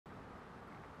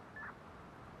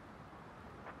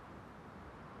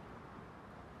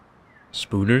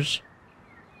Spooners?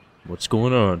 What's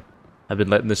going on? I've been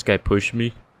letting this guy push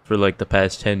me for like the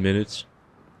past 10 minutes.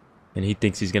 And he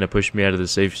thinks he's gonna push me out of the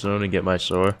safe zone and get my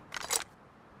SAR.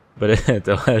 But at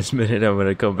the last minute, I'm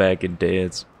gonna come back and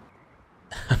dance.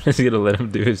 I'm just gonna let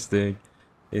him do his thing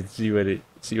and see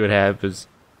what happens.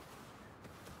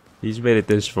 He's made it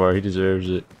this far, he deserves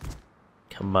it.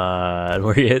 Come on,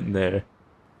 we're getting there.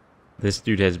 This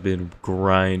dude has been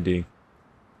grinding.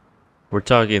 We're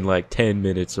talking like 10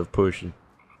 minutes of pushing.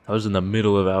 I was in the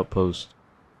middle of outpost.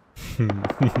 You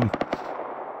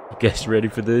guys ready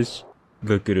for this?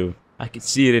 Look at him. I can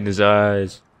see it in his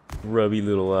eyes. Grubby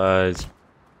little eyes.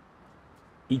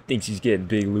 He thinks he's getting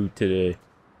big loot today.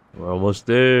 We're almost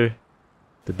there.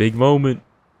 The big moment.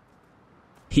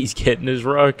 He's getting his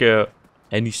rock out.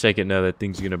 Any second now that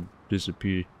thing's gonna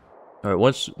disappear. Alright,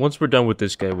 once we're done with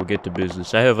this guy, we'll get to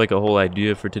business. I have like a whole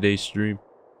idea for today's stream.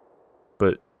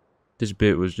 But this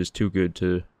bit was just too good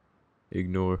to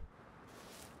ignore.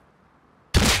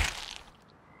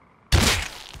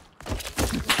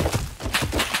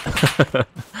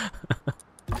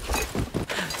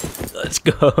 Let's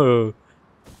go.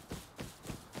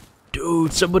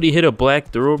 Dude, somebody hit a black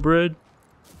thoroughbred?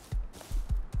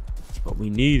 That's what we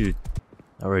needed.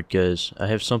 Alright guys, I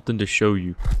have something to show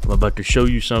you. I'm about to show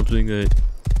you something that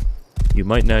you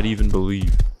might not even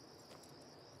believe.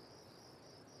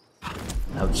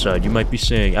 Outside, you might be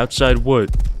saying, outside what?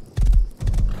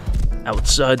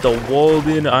 Outside the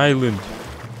walled-in island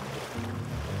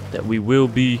that we will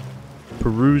be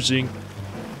perusing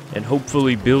and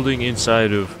hopefully building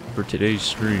inside of for today's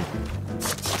stream.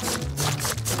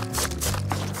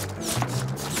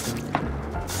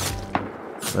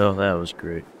 Well, that was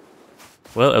great.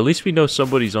 Well, at least we know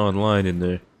somebody's online in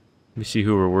there. Let me see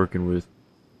who we're working with.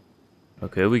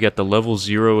 Okay, we got the level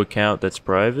 0 account that's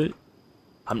private.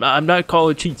 I'm not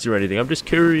calling cheats or anything. I'm just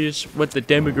curious what the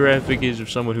demographic is of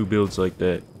someone who builds like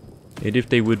that. And if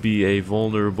they would be a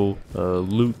vulnerable,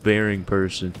 loot-bearing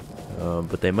person.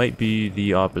 But they might be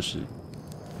the opposite.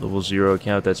 Level 0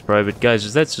 account that's private. Guys,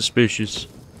 is that suspicious?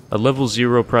 A level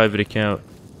 0 private account?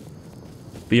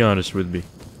 Be honest with me.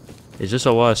 Is this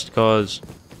a lost cause?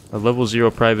 A level 0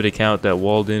 private account that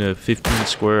walled in a 15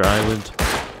 square island?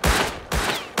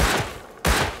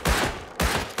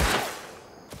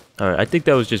 Alright, I think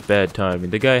that was just bad timing.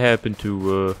 The guy happened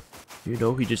to, you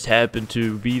know, he just happened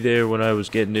to be there when I was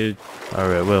getting in.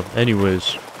 Alright, well,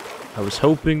 anyways. I was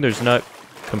hoping there's not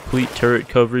complete turret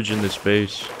coverage in this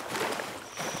base.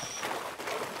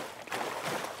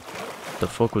 What the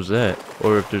fuck was that?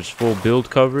 Or if there's full build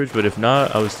coverage, but if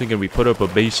not, I was thinking we put up a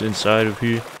base inside of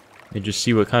here. And just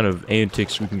see what kind of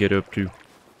antics we can get up to.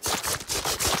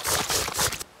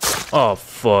 Oh,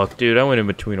 fuck, dude. I went in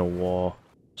between a wall.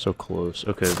 So close.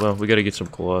 Okay, well, we gotta get some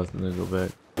cloth and then go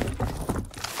back.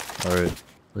 Alright,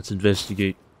 let's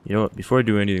investigate. You know what? Before I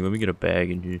do anything, let me get a bag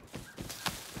in here.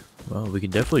 Well, we can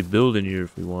definitely build in here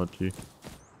if we want to.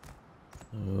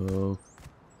 A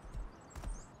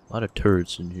lot of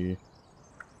turrets in here.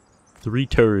 3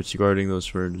 turrets guarding those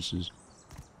furnaces.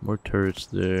 More turrets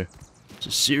there. It's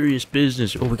a serious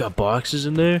business. Oh, we got boxes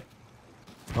in there?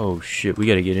 Oh shit, we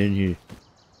gotta get in here.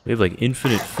 We have like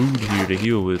infinite food here to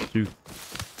heal with too.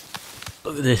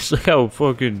 Look at this, look how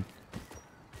fucking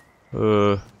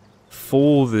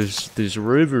full this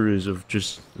river is of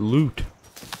just loot.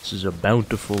 This is a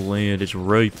bountiful land, it's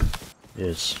ripe.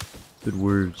 Yes, good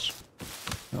words.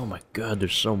 Oh my god,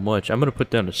 there's so much. I'm gonna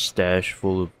put down a stash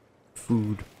full of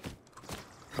food.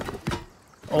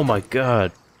 Oh my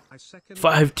god.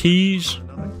 5 T's?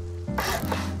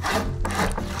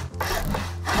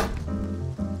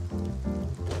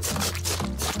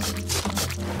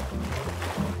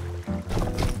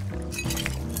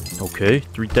 Okay,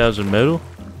 3,000 metal.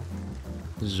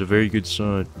 This is a very good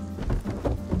sign.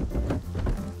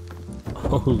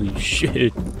 Holy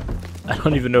shit. I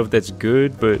don't even know if that's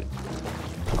good, but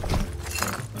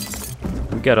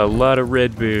we got a lot of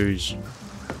red berries.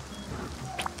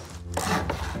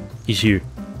 He's here.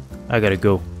 I gotta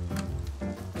go.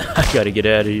 I gotta get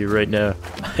out of here right now.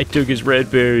 I took his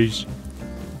red berries.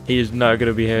 He is not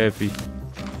gonna be happy.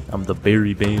 I'm the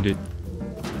berry bandit.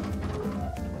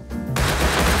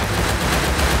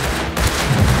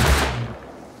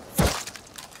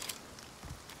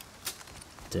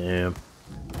 Damn.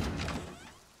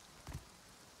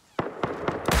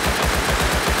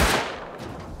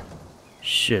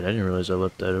 Shit, I didn't realize I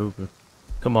left that open.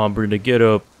 Come on, Brenda, get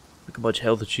up. Look how much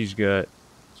health she's got.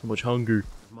 So much hunger.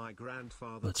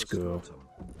 Let's go.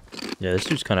 Yeah, this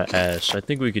dude's kind of ass. I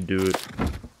think we could do it.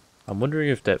 I'm wondering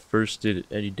if that first did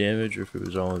any damage or if it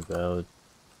was all invalid.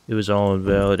 It was all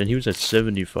invalid, and he was at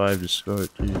 75 to start,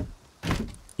 too.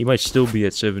 He might still be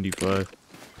at 75.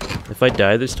 If I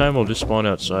die this time, I'll just spawn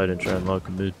outside and try and lock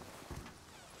him in.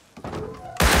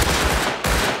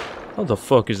 How the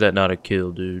fuck is that not a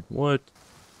kill, dude? What?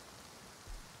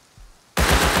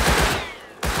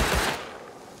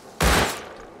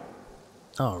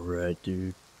 Alright,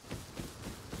 dude.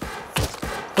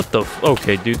 What the f-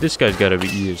 Okay, dude, this guy's gotta be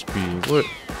ESP. What?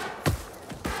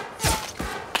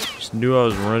 Just knew I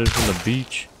was running from the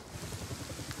beach.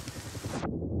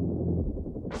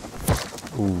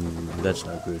 Ooh, that's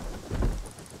not good.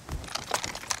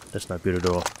 That's not good at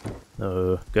all.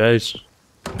 Guys,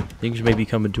 things may be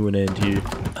coming to an end here.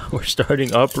 We're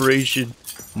starting Operation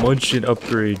Munchin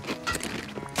Upgrade.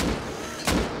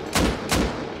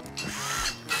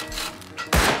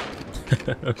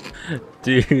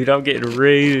 Dude, I'm getting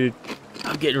raided.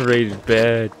 I'm getting raided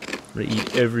bad. I'm gonna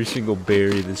eat every single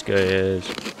berry this guy has.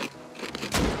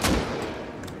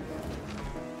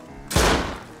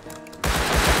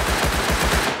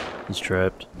 He's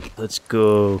trapped. Let's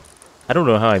go. I don't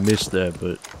know how I missed that,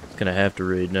 but I'm gonna have to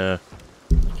raid now.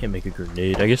 Can't make a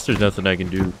grenade. I guess there's nothing I can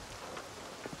do.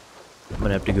 I'm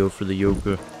gonna have to go for the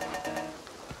Yoka.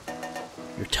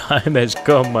 Your time has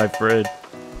come, my friend.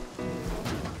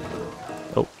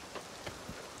 Oh.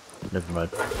 Never mind.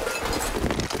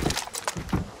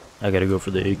 I gotta go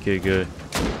for the AK guy.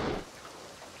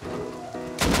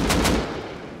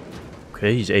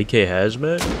 Okay, he's AK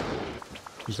hazmat?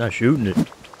 He's not shooting it.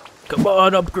 Come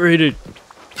on, upgrade it!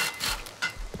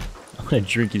 I'm gonna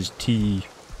drink his tea.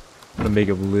 I'm gonna make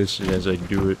him listen as I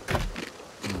do it.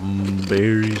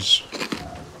 Berries.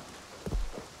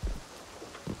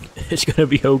 It's gonna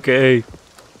be okay.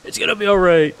 It's gonna be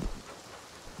alright.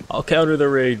 I'll counter the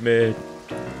raid, man.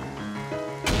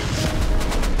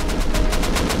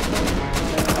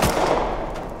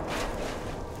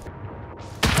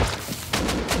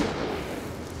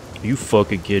 Are you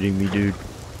fucking kidding me, dude?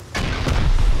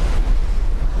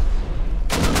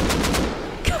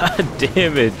 God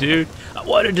damn it, dude. I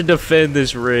wanted to defend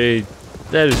this raid.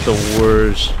 That is the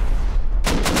worst.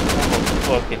 I'm a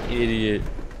fucking idiot.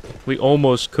 We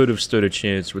almost could have stood a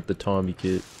chance with the Tommy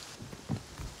kit.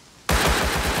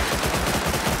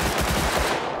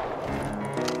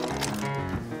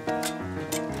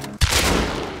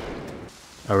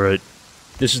 Alright.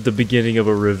 This is the beginning of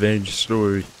a revenge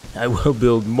story. I will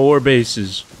build more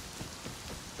bases.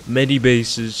 Many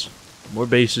bases. More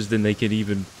bases than they can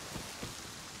even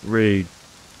raid.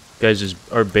 Guys,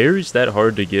 are berries that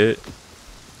hard to get?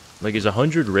 Like, is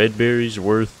 100 red berries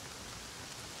worth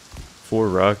 4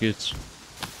 rockets?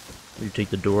 You take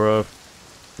the door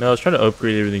off. No, I was trying to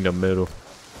upgrade everything to metal,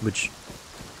 which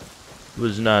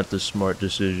was not the smart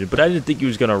decision. But I didn't think he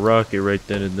was gonna rock it right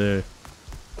then and there.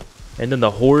 And then the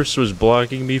horse was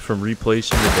blocking me from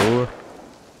replacing the door.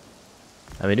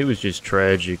 I mean, it was just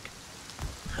tragic.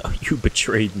 Oh, you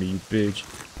betrayed me, you bitch.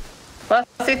 Was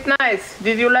it nice?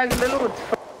 Did you like the loot?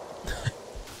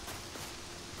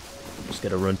 Just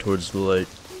gotta run towards the light.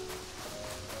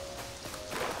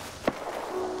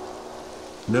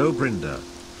 No, Brinda.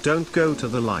 Don't go to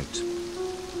the light.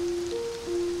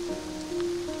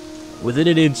 Within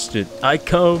an instant,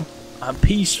 I'm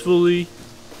peacefully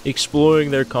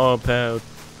exploring their compound,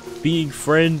 being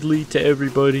friendly to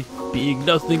everybody, being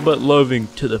nothing but loving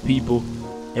to the people.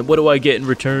 And what do I get in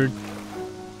return?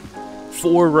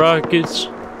 4 rockets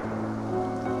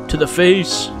to the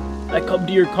face. I come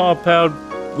to your compound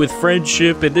with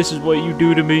friendship, and this is what you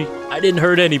do to me. I didn't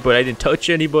hurt anybody. I didn't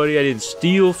touch anybody. I didn't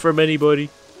steal from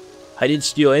anybody. I didn't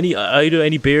steal any item,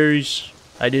 any berries.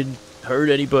 I didn't hurt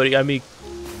anybody. I mean,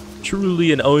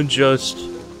 truly an unjust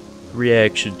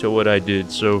reaction to what I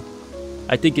did. So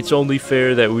I think it's only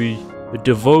fair that we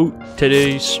devote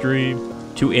today's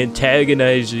stream to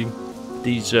antagonizing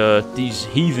these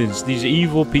heathens, these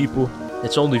evil people.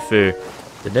 It's only fair.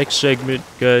 The next segment,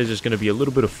 guys, is going to be a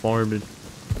little bit of farming.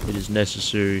 It is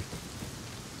necessary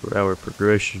for our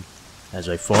progression. As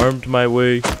I farmed my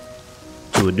way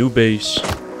to a new base,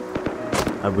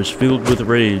 I was filled with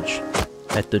rage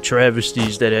at the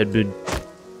travesties that had been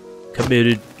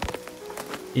committed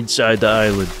inside the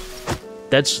island.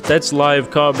 That's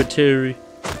live commentary.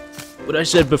 What I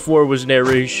said before was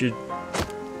narration.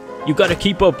 You gotta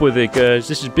keep up with it, guys.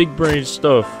 This is big brain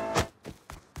stuff.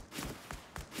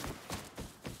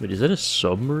 Wait, is that a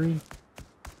submarine?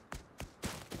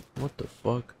 What the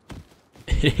fuck?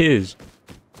 It is.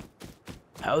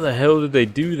 How the hell did they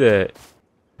do that?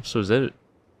 So is that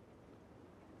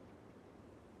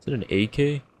an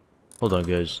AK? Hold on,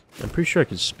 guys. I'm pretty sure I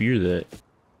can spear that.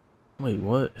 Wait,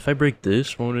 what? If I break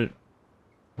this, won't it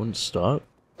stop?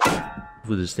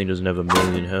 Hopefully this thing doesn't have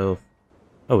 1,000,000 health.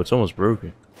 Oh, it's almost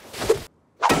broken.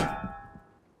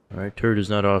 Alright, turret is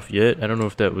not off yet. I don't know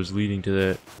if that was leading to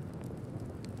that.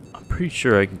 I'm pretty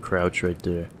sure I can crouch right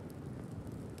there.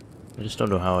 I just don't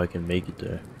know how I can make it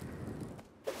there.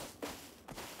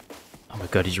 Oh my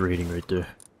god, he's raiding right there.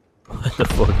 What the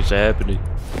fuck is happening?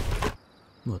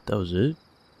 What, that was it?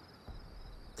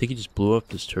 I think he just blew up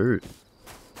this turret.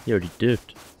 He already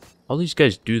dipped. All these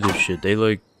guys do this shit. They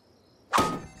like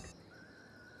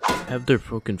have their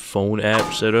fucking phone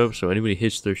app set up so anybody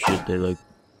hits their shit, they like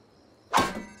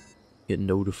get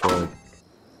notified.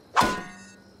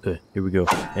 Okay, here we go.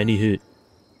 Any hit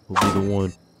will be the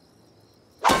one.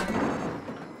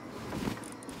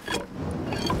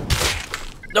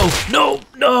 No, no,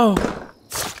 no!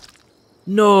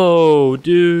 No,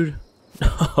 dude.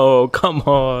 No, come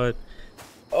on.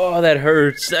 Oh, that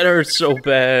hurts. That hurts so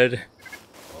bad.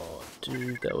 Oh,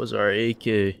 dude, that was our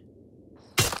AK.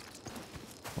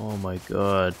 Oh my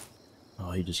god.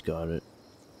 Oh, he just got it.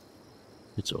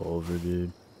 It's over,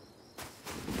 dude.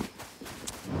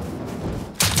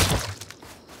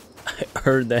 I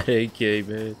earned that AK,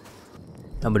 man.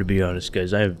 I'm gonna be honest,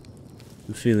 guys. I'm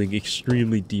feeling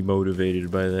extremely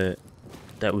demotivated by that.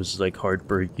 That was like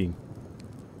heartbreaking.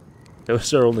 That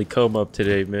was our only come up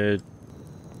today, man.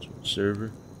 Switch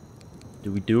server.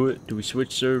 Do we do it? Do we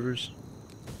switch servers?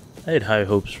 I had high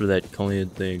hopes for that clan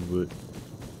thing, but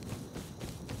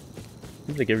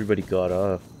seems like everybody got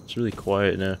off. It's really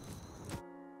quiet now.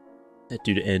 That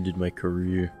dude ended my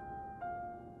career.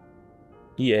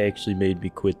 He actually made me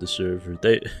quit the server.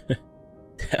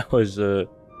 That was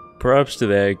props to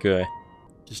that guy.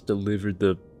 Just delivered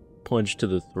the punch to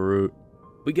the throat.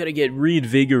 We gotta get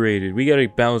reinvigorated. We gotta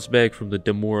bounce back from the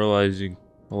demoralizing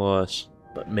loss.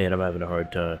 But man, I'm having a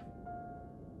hard time.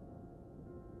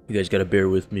 You guys gotta bear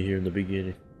with me here in the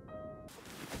beginning.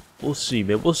 We'll see,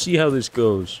 man. We'll see how this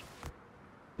goes.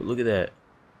 But look at that.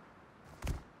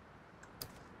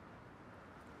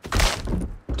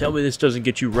 Tell me this doesn't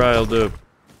get you riled up.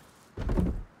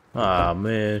 Ah,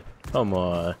 man. Come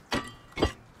on.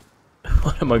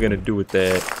 What am I gonna do with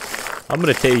that? I'm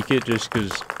gonna take it just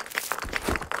because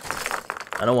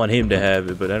I don't want him to have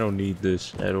it, but I don't need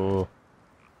this at all.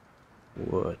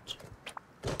 What?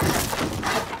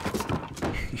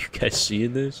 You guys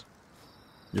seeing this?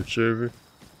 Your server?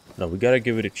 No, we gotta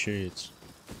give it a chance.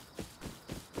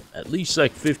 At least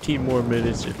like 15 more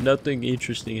minutes. If nothing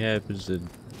interesting happens, then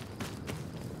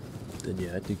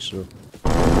yeah, I think so.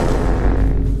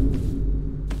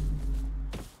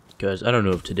 Guys, I don't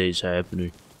know if today's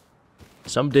happening.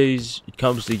 Some days it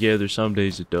comes together, some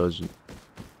days it doesn't.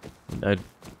 And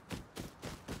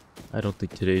I don't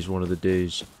think today's one of the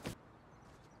days.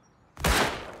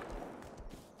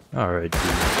 Alright, dude.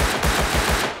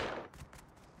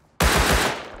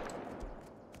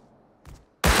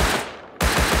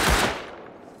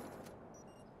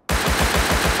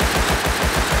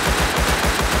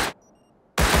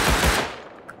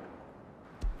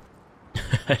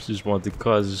 I just want to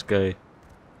cause this guy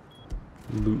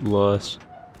loot loss.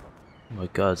 Oh my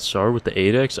god, SAR with the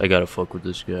 8x? I gotta fuck with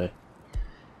this guy.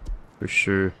 For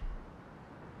sure.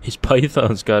 His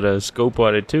Python's got a scope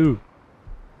on it too.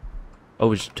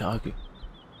 Oh, he's talking.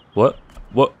 What?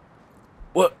 What?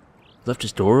 What? Left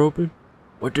his door open?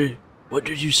 What did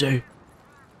you say?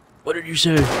 What did you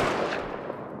say?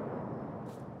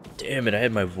 Damn it, I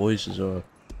had my voices off.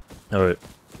 Alright.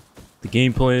 The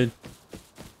game plan.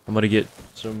 I'm gonna get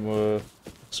some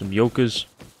yokas,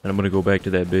 and I'm gonna go back to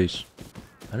that base.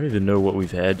 I don't even know what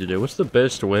we've had today. What's the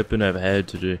best weapon I've had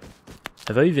today?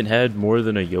 Have I even had more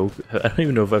than a yoke? I don't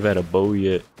even know if I've had a bow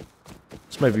yet.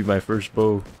 This might be my first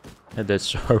bow. Had that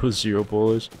SAR with 0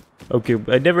 bullets. Okay,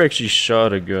 I never actually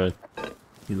shot a gun.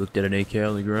 You looked at an AK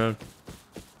on the ground?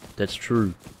 That's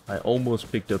true. I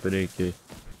almost picked up an AK.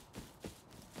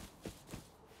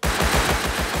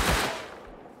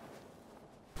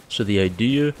 So the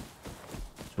idea is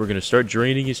we're gonna start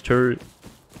draining his turret.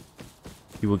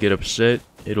 He will get upset.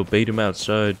 It'll bait him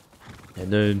outside.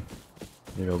 And then,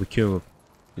 you know, we kill him.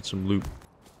 Get some loot.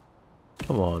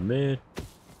 Come on, man.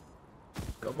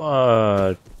 Come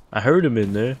on. I heard him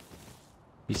in there.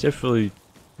 He's definitely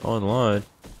online.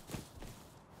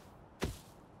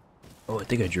 Oh, I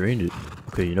think I drained it.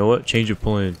 Okay, you know what? Change of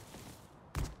plan.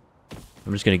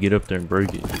 I'm just gonna get up there and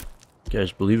break it.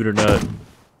 Guys, believe it or not,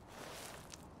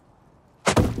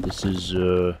 this is,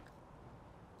 and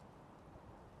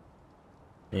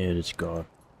it's gone.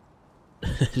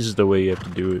 This is the way you have to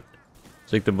do it.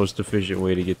 It's like the most efficient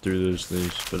way to get through those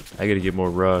things, but I gotta get more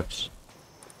rocks.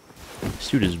 This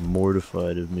dude is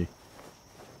mortified of me.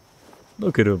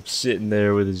 Look at him sitting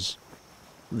there with his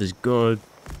gun.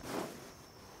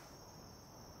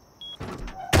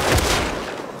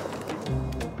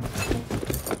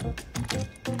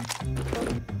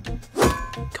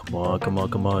 on, come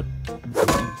on, come on.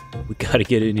 We gotta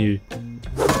get in here.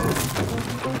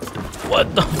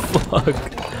 What the fuck?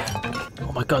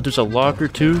 Oh my god, there's a locker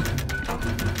too?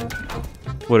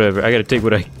 Whatever, I gotta take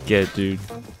what I get, dude.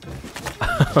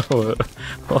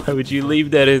 Why would you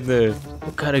leave that in there?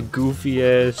 What kind of goofy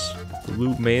ass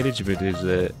loot management is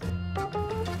that?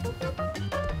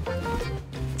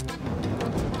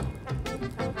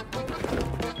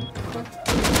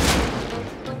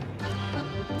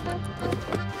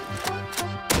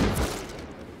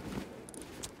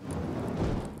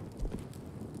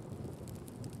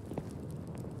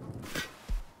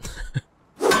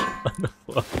 What the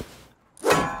fuck?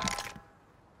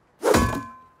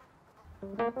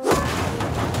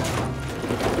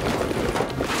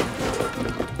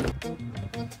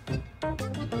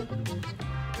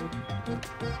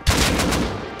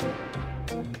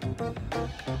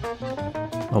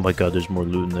 Oh my god, there's more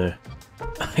loot in there.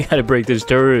 I gotta break this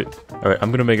turret. Alright,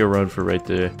 I'm gonna make a run for right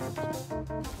there.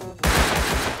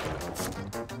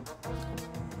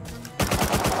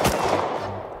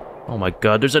 Oh my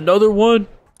god, there's another one!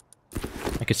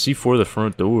 I can see for the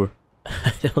front door.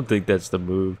 I don't think that's the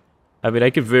move. I mean, I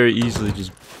could very easily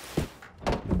just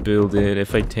build in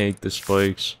if I tank the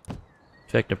spikes. In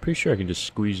fact, I'm pretty sure I can just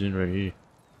squeeze in right here.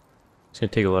 It's gonna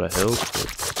take a lot of health, but...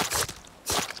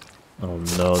 Oh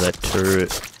no, that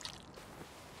turret.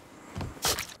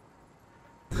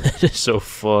 That is so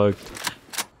fucked.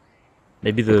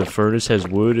 Maybe the furnace has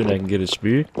wood and I can get a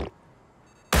spear?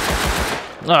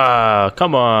 Ah,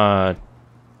 come on!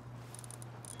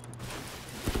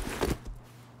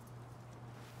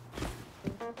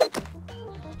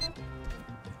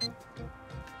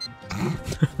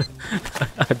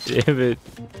 Damn it.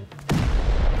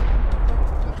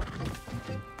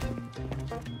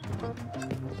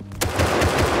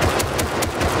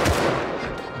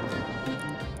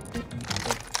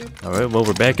 Alright, well,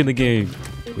 we're back in the game.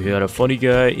 We got a funny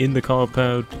guy in the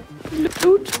compound.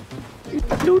 Loot!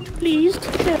 Loot, please,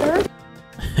 sir.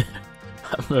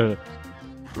 I'm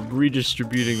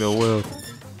redistributing the wealth.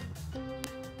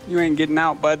 You ain't getting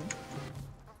out, bud.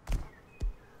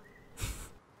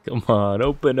 Come on,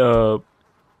 open up.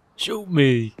 Shoot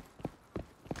me.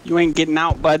 You ain't getting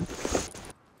out, bud.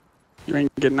 You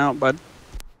ain't getting out, bud.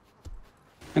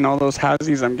 And all those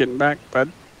houses I'm getting back,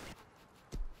 bud.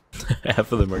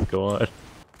 Half of them are gone.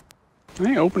 I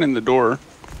ain't opening the door.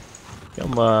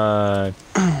 Come on.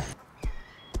 What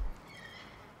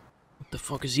the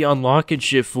fuck is he unlocking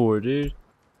shit for, dude?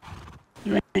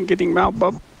 You ain't getting out,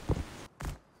 bub.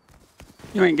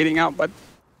 You ain't getting out, bud.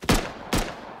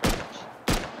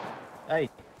 Hey,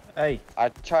 hey. I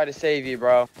tried to save you,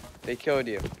 bro. They killed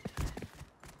you.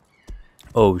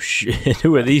 Oh shit,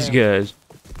 who are these guys?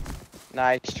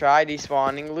 Nice try,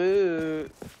 despawning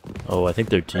loot. Oh, I think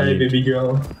they're teamed. Hey, baby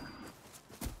girl.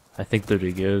 I think they're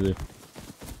together.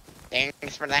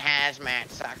 Thanks for the hazmat,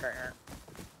 sucker.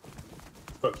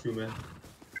 Fuck you, man.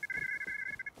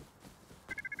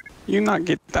 You not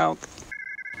get out.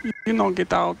 You not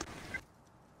get out.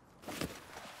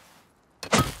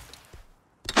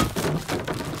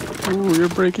 Ooh, you're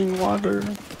breaking water.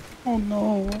 Oh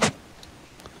no.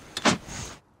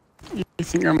 You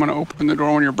think I'm gonna open the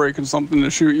door when you're breaking something to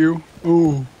shoot you?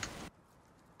 Ooh.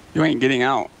 You ain't getting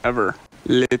out, ever.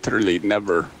 Literally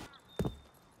never.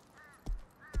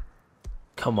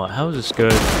 Come on, how is this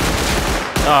good?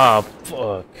 Ah,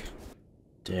 fuck.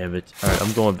 Damn it. Alright,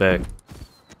 I'm going back.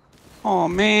 Oh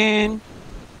man.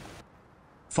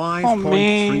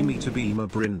 5.3 meter beamer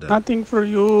Brinda. Nothing for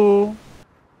you.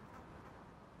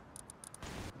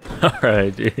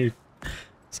 Alright, dude.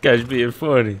 This guy's being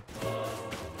funny.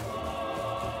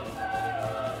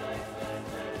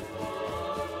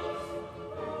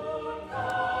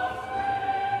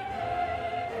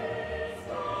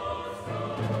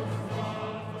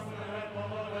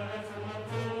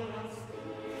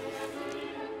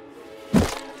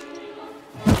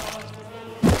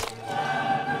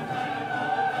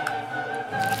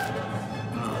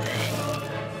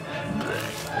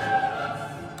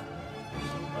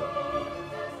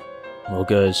 Well,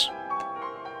 guys,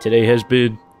 today has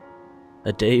been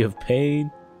a day of pain,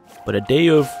 but a day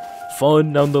of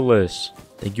fun nonetheless.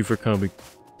 Thank you for coming.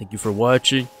 Thank you for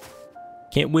watching.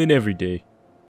 Can't win every day,